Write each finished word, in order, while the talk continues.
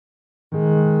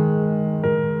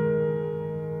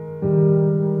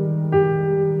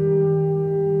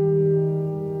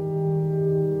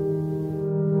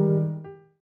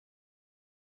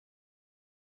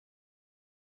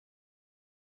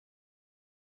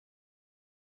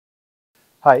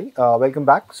Hi, welcome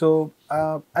back.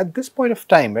 At this point of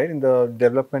time, right, in the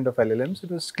development of LLMs, it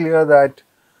was clear that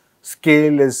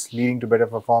scale is leading to better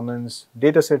performance.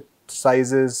 Dataset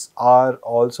sizes are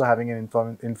also having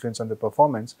an influence on the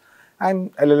performance,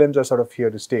 and LLMs are sort of here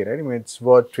to stay, right? I mean, it's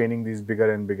worth training these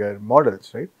bigger and bigger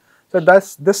models, right? So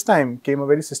thus, this time came a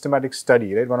very systematic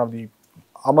study, right? One of the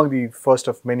among the first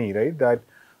of many, right? That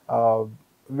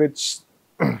which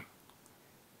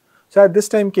So at this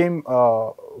time came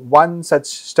one such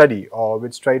study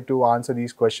which tried to answer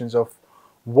these questions of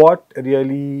what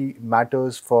really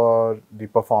matters for the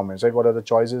performance, right? What are the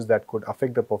choices that could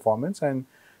affect the performance, and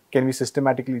can we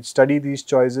systematically study these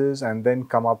choices and then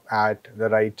come up at the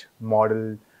right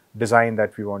model design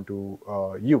that we want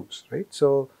to use, right?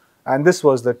 And this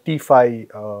was the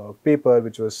TFI paper,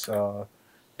 which was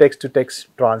text to text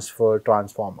transfer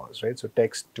transformers, right? So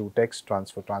text to text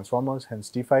transfer transformers,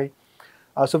 hence TFI.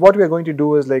 So what we are going to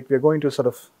do is like we are going to sort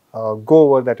of go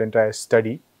over that entire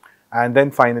study and then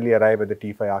finally arrive at the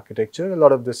TFI architecture. A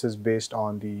lot of this is based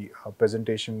on the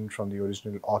presentation from the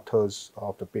original authors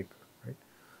of the paper, right?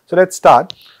 So let's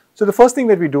start. So the first thing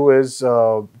that we do is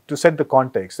to set the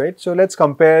context, right? So let's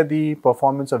compare the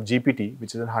performance of GPT,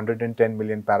 which is a 110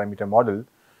 million parameter model,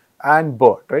 and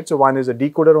BERT, right? So one is a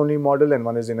decoder only model and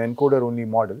one is an encoder only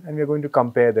model, and we are going to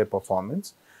compare their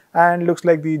performance. And looks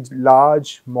like the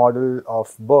large model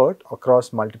of BERT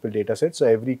across multiple data sets. So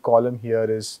every column here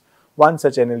is one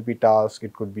such NLP task.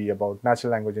 It could be about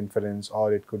natural language inference,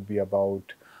 or it could be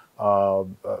about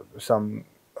some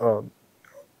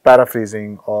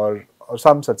paraphrasing or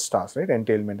some such tasks, right?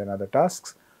 Entailment and other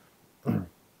tasks.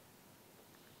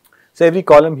 So every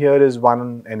column here is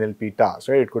one NLP task,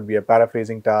 right? It could be a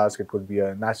paraphrasing task, it could be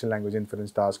a natural language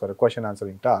inference task, or a question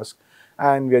answering task,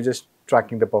 and we are just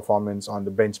tracking the performance on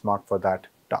the benchmark for that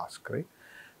task, right?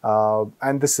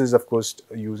 And this is of course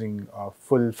using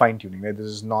full fine tuning, right? This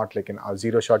is not like a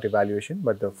zero shot evaluation,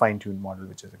 but the fine tuned model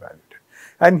which is evaluated.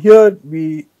 And here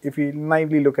if we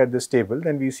naively look at this table,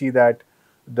 then we see that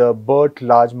the BERT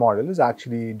large model is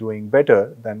actually doing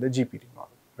better than the GPT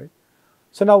model, right?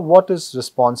 So now what is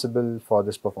responsible for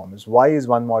this performance? Why is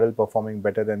one model performing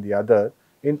better than the other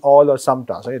in all or some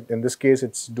tasks, right? In this case,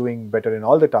 it's doing better in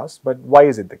all the tasks, but why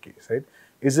is it the case, right?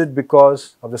 Is it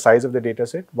because of the size of the data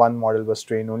set? One model was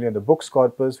trained only on the books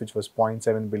corpus, which was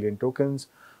 0.7 billion tokens,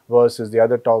 versus the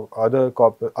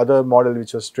other model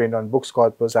which was trained on books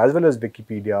corpus as well as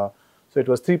Wikipedia. So it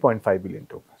was 3.5 billion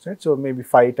tokens, right? So maybe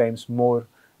 5 times more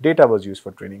data was used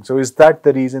for training. So is that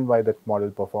the reason why that model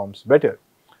performs better?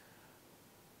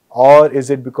 Or is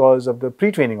it because of the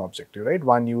pre-training objective, right?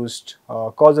 One used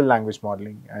causal language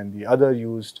modeling and the other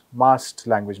used masked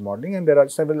language modeling, and there are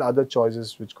several other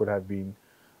choices which could have been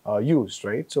used,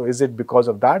 right? So is it because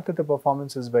of that that the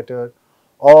performance is better,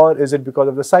 or is it because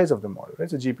of the size of the model, right?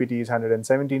 So GPT is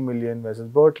 117 million versus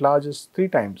BERT large is 3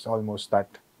 times almost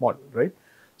that model, right?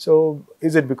 So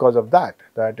is it because of that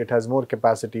it has more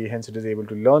capacity, hence it is able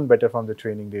to learn better from the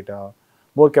training data,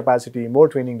 more capacity, more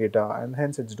training data, and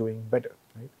hence it's doing better,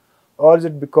 right? Or is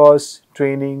it because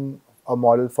training a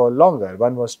model for longer?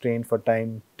 One was trained for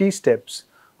time t steps,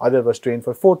 other was trained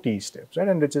for 4t steps, right?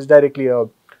 And which is directly a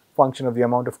function of the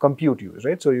amount of compute used,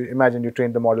 right? So you imagine you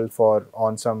train the model for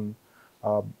on some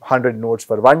 100 nodes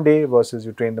for 1 day versus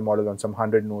you train the model on some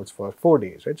 100 nodes for 4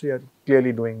 days, right? So you're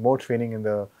clearly doing more training in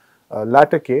the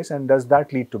latter case, and does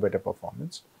that lead to better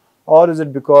performance? Or is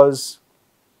it because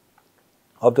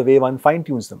of the way one fine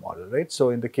tunes the model, right? So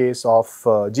in the case of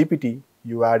GPT,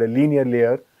 you add a linear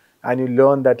layer and you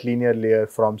learn that linear layer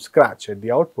from scratch at the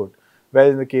output.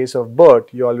 Whereas in the case of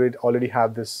BERT, you already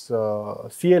have this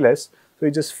CLS, so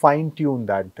you just fine tune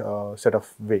that set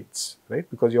of weights, right?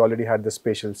 Because you already had the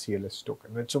spatial CLS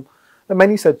token, right? So there are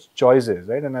many such choices,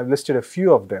 right? And I've listed a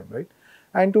few of them, right?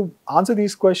 And to answer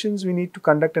these questions, we need to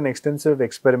conduct an extensive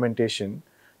experimentation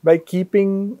by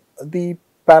keeping the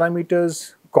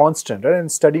parameters constant, right,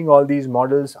 and studying all these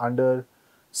models under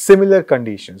similar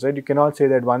conditions, right? You cannot say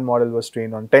that one model was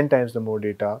trained on 10 times the more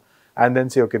data and then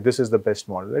say, okay, this is the best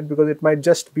model, right? Because it might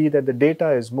just be that the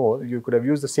data is more. You could have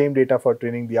used the same data for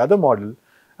training the other model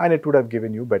and it would have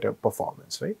given you better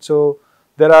performance, right? So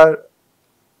there are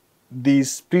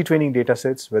these pre-training data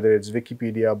sets, whether it's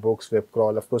Wikipedia, books,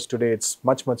 WebCrawl. Of course, today it's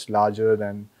much, much larger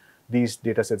than these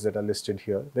data sets that are listed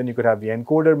here. Then you could have the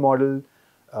encoder model.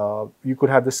 You could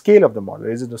have the scale of the model.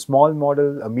 Is it a small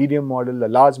model, a medium model, a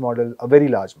large model, a very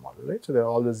large model, right? So there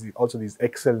are also these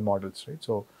Excel models, right?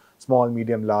 So small,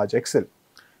 medium, large, Excel.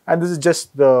 And this is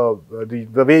just the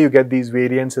way you get these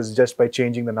variants is just by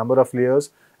changing the number of layers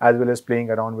as well as playing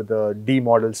around with the D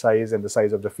model size and the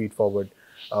size of the feed forward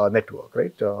network,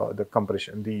 right? The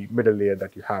compression, the middle layer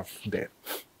that you have there.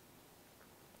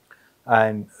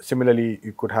 And similarly,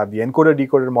 you could have the encoder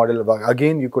decoder model.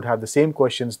 Again, you could have the same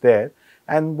questions there.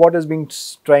 And what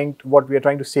what we are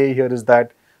trying to say here is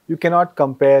that you cannot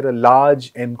compare a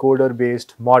large encoder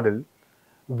based model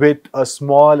with a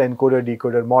small encoder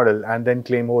decoder model and then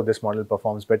claim, oh, this model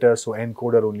performs better, so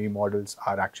encoder only models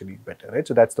are actually better, right?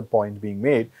 So that's the point being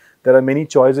made. There are many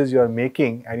choices you are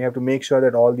making, and you have to make sure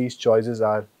that all these choices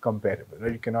are comparable,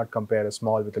 right? You cannot compare a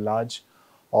small with a large,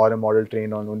 or a model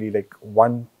trained on only like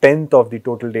 1/10 of the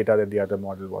total data that the other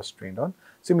model was trained on.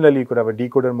 Similarly, you could have a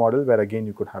decoder model where again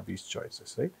you could have these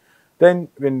choices, right? Then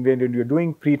when you're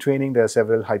doing pre-training, there are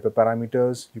several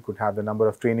hyperparameters. You could have the number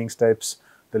of training steps,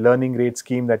 the learning rate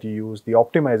scheme that you use, the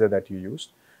optimizer that you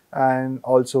used, and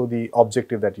also the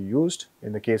objective that you used.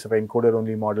 In the case of an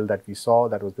encoder-only model that we saw,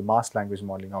 that was the masked language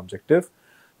modeling objective.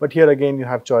 But here again, you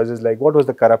have choices like what was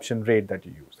the corruption rate that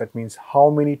you used. That means how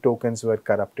many tokens were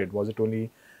corrupted. Was it only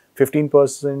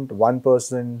 15%,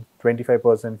 1%,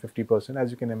 25%, 50%? As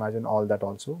you can imagine, all that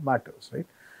also matters, right?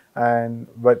 And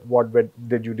what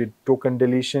did you did token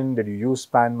deletion? Did you use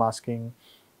span masking?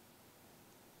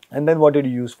 And then what did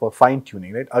you use for fine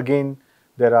tuning, right? Again,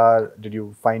 did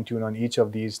you fine tune on each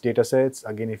of these data sets?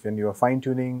 Again, if when you were fine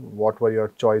tuning, what were your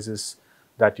choices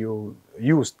that you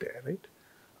used there,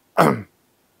 right?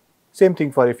 Same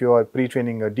thing for if you are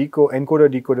pre-training a encoder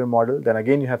decoder model, then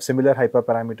again you have similar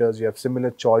hyperparameters, you have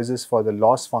similar choices for the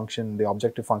loss function, the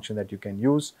objective function that you can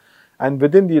use. And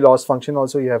within the loss function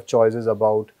also you have choices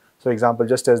about, so example,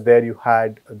 just as there you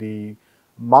had the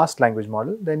masked language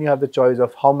model, then you have the choice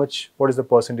of what is the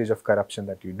percentage of corruption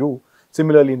that you do.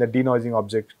 Similarly, in the denoising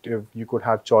objective, you could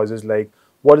have choices like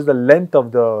what is the length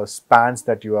of the spans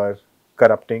that you are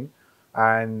corrupting,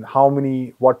 and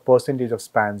what percentage of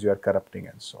spans you are corrupting,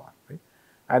 and so on, right?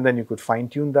 And then you could fine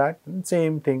tune that. And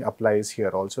same thing applies here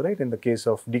also, right? In the case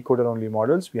of decoder only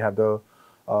models, we have the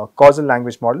causal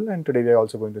language model, and today we are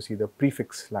also going to see the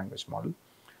prefix language model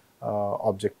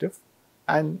objective,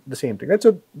 and the same thing, right?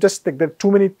 So just there are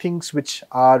too many things which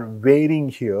are varying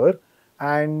here,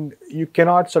 and you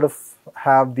cannot sort of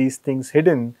have these things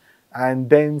hidden and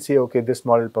then say, okay, this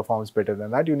model performs better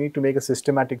than that. You need to make a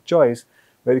systematic choice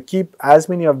where you keep as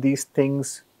many of these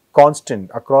things constant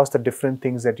across the different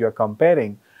things that you are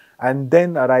comparing, and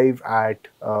then arrive at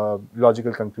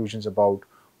logical conclusions about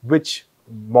which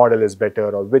model is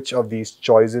better or which of these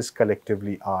choices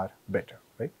collectively are better,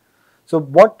 right? So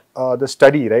what the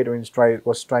study, right,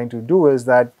 was trying to do is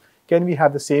that can we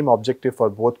have the same objective for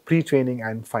both pre-training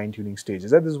and fine-tuning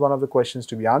stages? That is one of the questions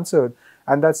to be answered,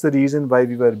 and that's the reason why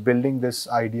we were building this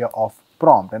idea of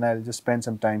prompt, and I'll just spend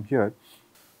some time here.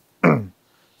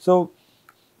 So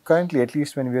currently, at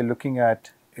least when we are looking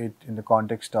at it in the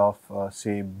context of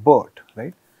say BERT,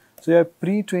 right? So your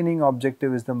pre-training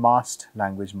objective is the masked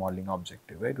language modeling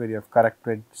objective, right? Where you have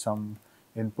corrected some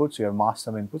inputs, you have masked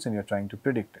some inputs and you're trying to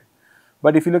predict it.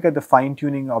 But if you look at the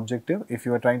fine-tuning objective, if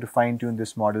you are trying to fine-tune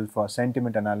this model for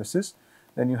sentiment analysis,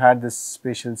 then you had this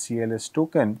spatial CLS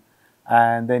token,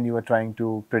 and then you were trying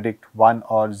to predict 1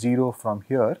 or 0 from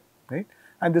here, right?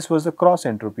 And this was the cross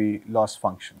entropy loss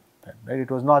function, right?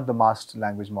 It was not the masked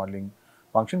language modeling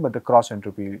function, but the cross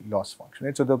entropy loss function,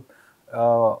 right? So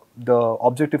the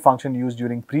objective function used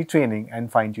during pre-training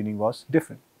and fine-tuning was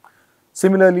different.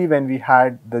 Similarly, when we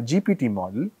had the GPT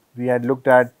model, we had looked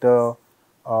at the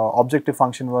objective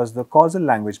function was the causal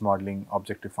language modeling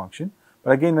objective function.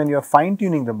 But again, when you are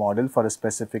fine-tuning the model for a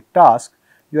specific task,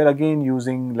 you are again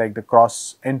using like the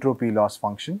cross entropy loss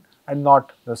function and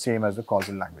not the same as the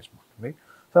causal language model, right?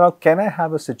 So now, can I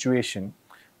have a situation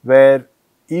where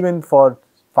even for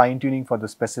fine-tuning for the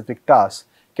specific task,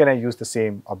 can I use the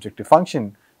same objective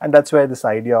function? And that's where this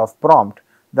idea of prompt,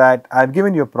 that I've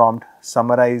given you a prompt,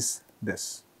 summarize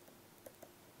this,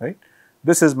 right?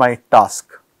 This is my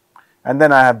task, and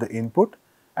then I have the input,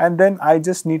 and then I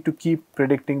just need to keep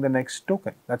predicting the next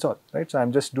token. That's all, right? So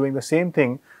I'm just doing the same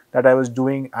thing that I was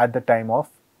doing at the time of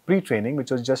pre-training, which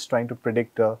was just trying to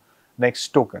predict the next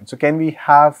token. So can we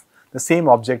have the same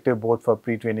objective both for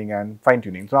pre-training and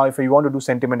fine-tuning? So now if you want to do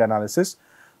sentiment analysis,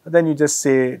 then you just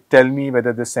say, tell me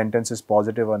whether this sentence is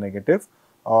positive or negative,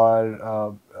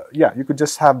 or yeah, you could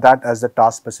just have that as the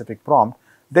task-specific prompt.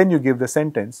 Then you give the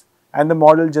sentence, and the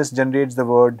model just generates the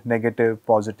word negative,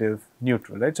 positive,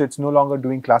 neutral, right? So it's no longer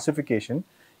doing classification,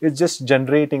 it's just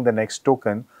generating the next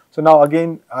token. So now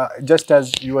again, just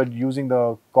as you are using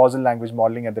the causal language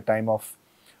modeling at the time of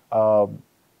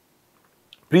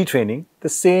pre-training, the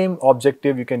same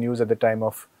objective you can use at the time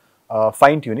of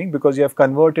fine-tuning, because you have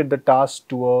converted the task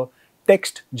to a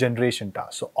text generation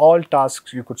task. So all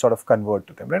tasks you could sort of convert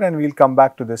to them, right? And we'll come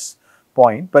back to this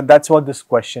point, but that's what this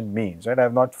question means, right? I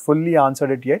have not fully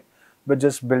answered it yet, but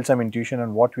just build some intuition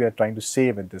on what we are trying to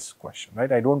say with this question,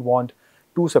 right? I don't want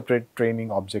two separate training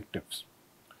objectives.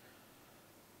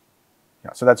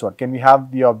 Yeah, so that's what. Can we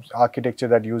have the architecture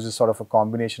that uses sort of a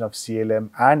combination of CLM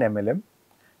and MLM?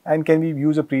 And can we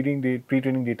use a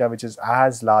pre-training data which is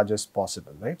as large as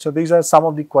possible, right? So these are some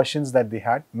of the questions that they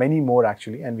had, many more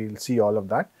actually, and we'll see all of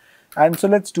that. And so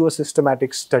let's do a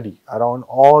systematic study around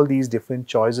all these different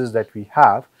choices that we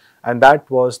have. And that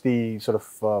was the sort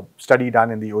of study done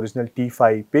in the original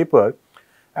T5 paper.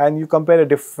 And you compare a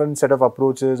different set of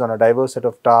approaches on a diverse set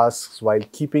of tasks while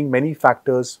keeping many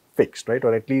factors fixed, right?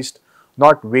 Or at least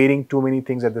not varying too many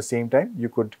things at the same time. You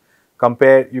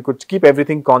could keep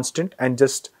everything constant and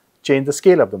just change the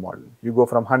scale of the model. You go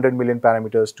from 100 million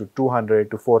parameters to 200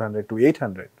 to 400 to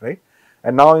 800, right?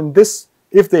 And now in this,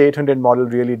 if the 800 model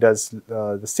really does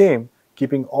the same,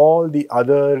 keeping all the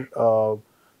other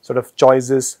sort of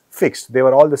choices fixed, they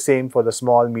were all the same for the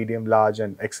small, medium, large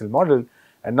and XL model.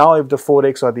 And now if the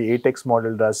 4x or the 8x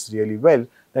model does really well,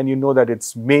 then you know that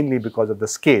it's mainly because of the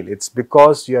scale. It's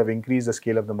because you have increased the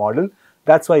scale of the model.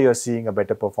 That's why you're seeing a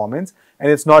better performance.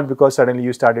 And it's not because suddenly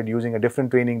you started using a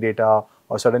different training data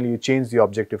or suddenly you changed the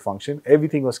objective function.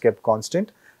 Everything was kept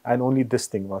constant and only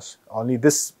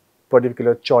this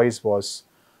particular choice was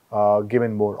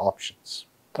given more options.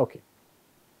 Okay.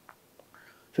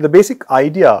 So the basic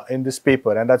idea in this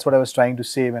paper, and that's what I was trying to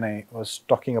say when I was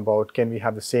talking about can we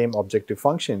have the same objective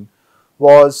function,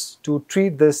 was to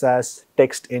treat this as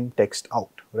text in, text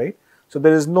out, right? So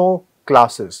there is no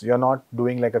classes. You're not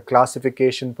doing like a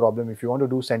classification problem. If you want to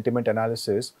do sentiment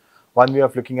analysis, one way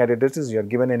of looking at it is you're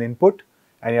given an input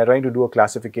and you're trying to do a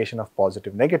classification of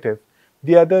positive, negative.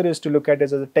 The other is to look at it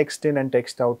as a text in and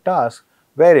text out task,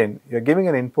 wherein you're giving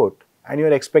an input and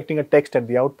you're expecting a text at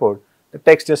the output. The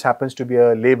text just happens to be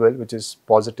a label which is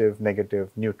positive, negative,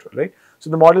 neutral, right? So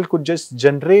the model could just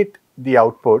generate the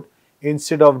output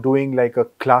instead of doing like a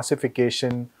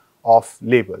classification of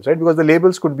labels, right? Because the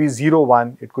labels could be 0,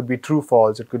 1, it could be true,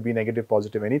 false, it could be negative,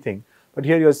 positive, anything. But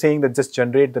here you're saying that just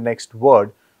generate the next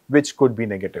word which could be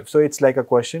negative. So it's like a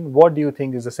question, what do you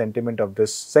think is the sentiment of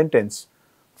this sentence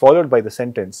followed by the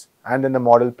sentence, and then the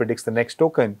model predicts the next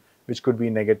token which could be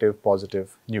negative,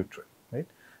 positive, neutral, right?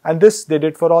 And this they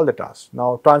did for all the tasks.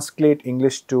 Now translate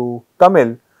English to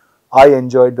Tamil. I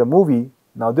enjoyed the movie.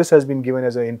 Now this has been given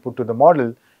as an input to the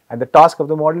model, and the task of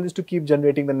the model is to keep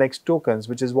generating the next tokens,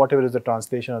 which is whatever is the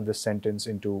translation of this sentence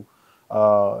into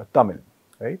Tamil,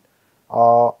 right?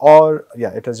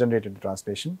 It has generated the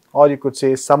translation. Or you could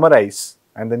say summarize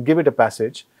and then give it a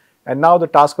passage. And now the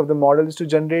task of the model is to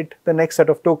generate the next set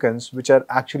of tokens, which are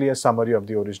actually a summary of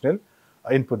the original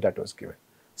input that was given.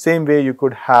 Same way you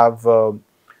could have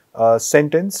a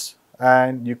sentence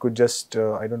and you could just,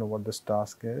 I don't know what this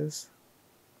task is.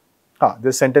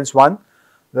 This sentence 1,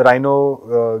 the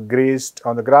rhino grazed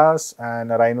on the grass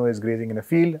and a rhino is grazing in a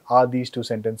field. Are these two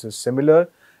sentences similar?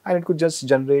 And it could just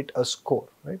generate a score,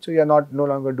 right? So you are no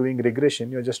longer doing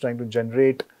regression, you're just trying to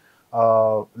generate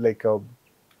like a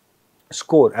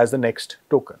score as the next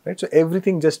token, right? So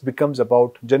everything just becomes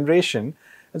about generation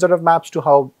and sort of maps to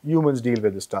how humans deal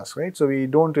with this task, right? So we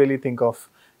don't really think of,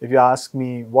 if you ask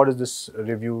me, what is this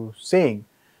review saying?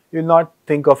 You'll not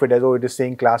think of it as, oh, it is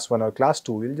saying class 1 or class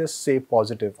 2. You'll just say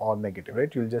positive or negative,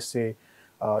 right? You'll just say,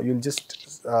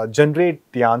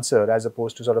 generate the answer as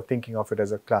opposed to sort of thinking of it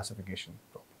as a classification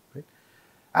problem, right?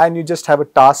 And you just have a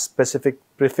task specific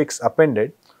prefix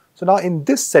appended. So now in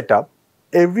this setup,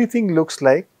 everything looks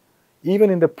like,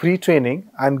 even in the pre-training,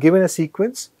 I'm given a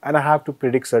sequence and I have to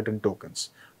predict certain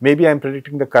tokens. Maybe I'm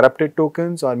predicting the corrupted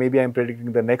tokens, or maybe I'm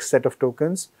predicting the next set of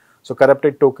tokens. So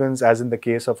corrupted tokens as in the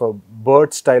case of a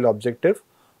BERT style objective,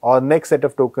 or next set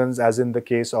of tokens as in the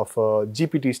case of a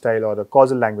GPT style or a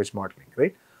causal language modeling,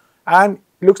 right? And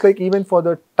it looks like even for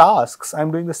the tasks,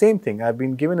 I'm doing the same thing. I've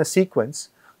been given a sequence.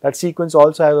 That sequence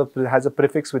also has a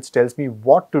prefix which tells me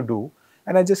what to do,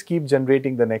 and I just keep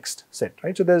generating the next set,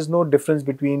 right? So there's no difference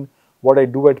between what I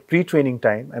do at pre-training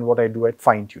time and what I do at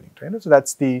fine-tuning time. So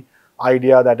that's the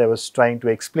idea that I was trying to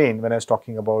explain when I was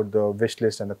talking about the wish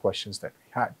list and the questions that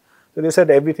we had. So they said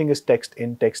everything is text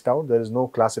in, text out. There is no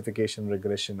classification,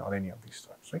 regression, or any of these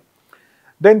stuff, right?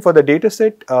 Then for the data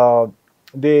set,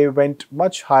 they went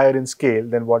much higher in scale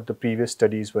than what the previous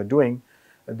studies were doing.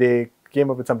 They came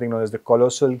up with something known as the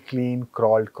colossal clean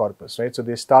crawled corpus, right? So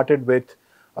they started with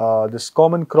this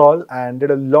common crawl and did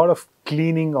a lot of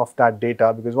cleaning of that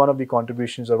data, because one of the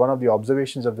contributions or one of the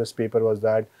observations of this paper was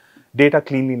that data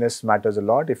cleanliness matters a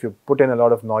lot. If you put in a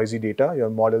lot of noisy data, your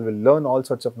model will learn all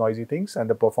sorts of noisy things and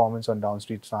the performance on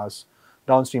downstream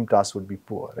tasks would be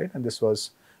poor, right? And this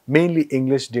was mainly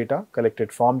English data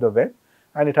collected from the web,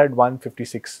 and it had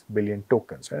 156 billion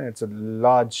tokens, right? It's a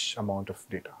large amount of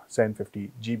data,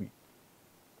 750 GB.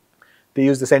 They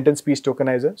use the sentence piece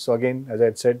tokenizer. So again, as I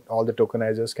had said, all the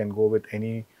tokenizers can go with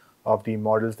any of the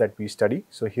models that we study.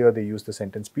 So here they use the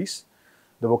sentence piece.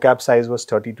 The vocab size was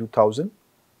 32,000.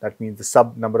 That means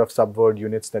the number of subword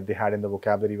units that they had in the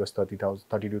vocabulary was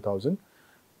 32,000.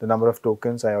 The number of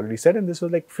tokens I already said, and this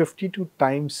was like 52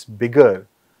 times bigger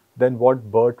than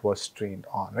what BERT was trained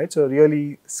on, right? So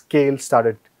really scale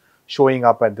started showing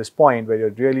up at this point where you're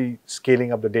really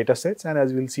scaling up the data sets, and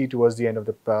as we'll see towards the end of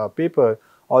the paper,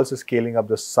 also scaling up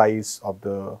the size of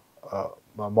the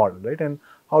model, right? And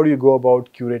how do you go about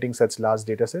curating such large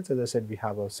data sets? As I said, we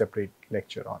have a separate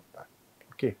lecture on that.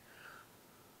 Okay.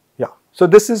 Yeah. So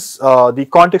this is the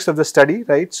context of the study,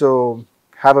 right? So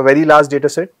have a very large data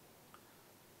set.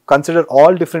 Consider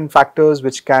all different factors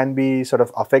which can be sort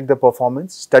of affect the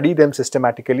performance, study them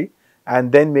systematically,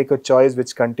 and then make a choice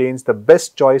which contains the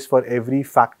best choice for every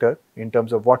factor in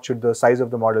terms of what should the size of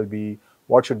the model be,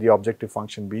 what should the objective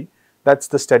function be. That's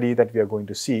the study that we are going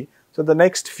to see. So the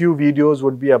next few videos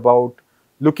would be about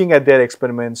looking at their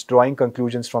experiments, drawing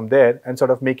conclusions from there, and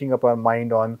sort of making up our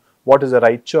mind on what is the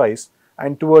right choice,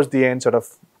 and towards the end sort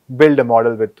of build a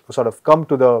model with, sort of come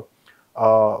to the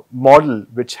model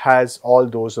which has all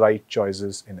those right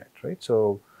choices in it, right?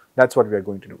 So that's what we are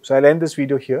going to do. So I'll end this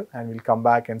video here and we'll come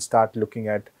back and start looking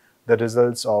at the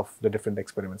results of the different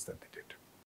experiments that they